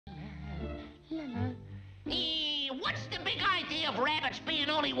What's the big idea of rabbits being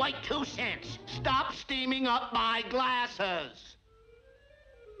only worth 2 cents? Stop steaming up my glasses.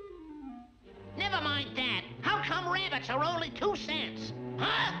 Never mind that. How come rabbits are only 2 cents?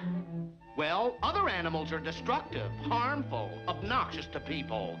 Huh? Well, other animals are destructive, harmful, obnoxious to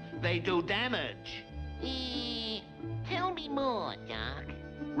people. They do damage. Tell me more, Doc.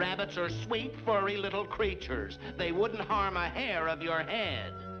 Rabbits are sweet, furry little creatures. They wouldn't harm a hair of your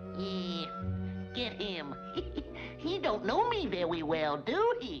head. Get him. He don't know me very well,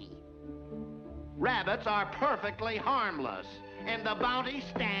 do he? Rabbits are perfectly harmless, and the bounty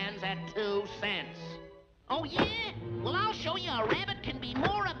stands at 2 cents. Oh, yeah? Well, I'll show you a rabbit can be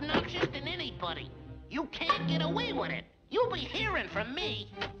more obnoxious than anybody. You can't get away with it. You'll be hearing from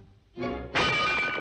me.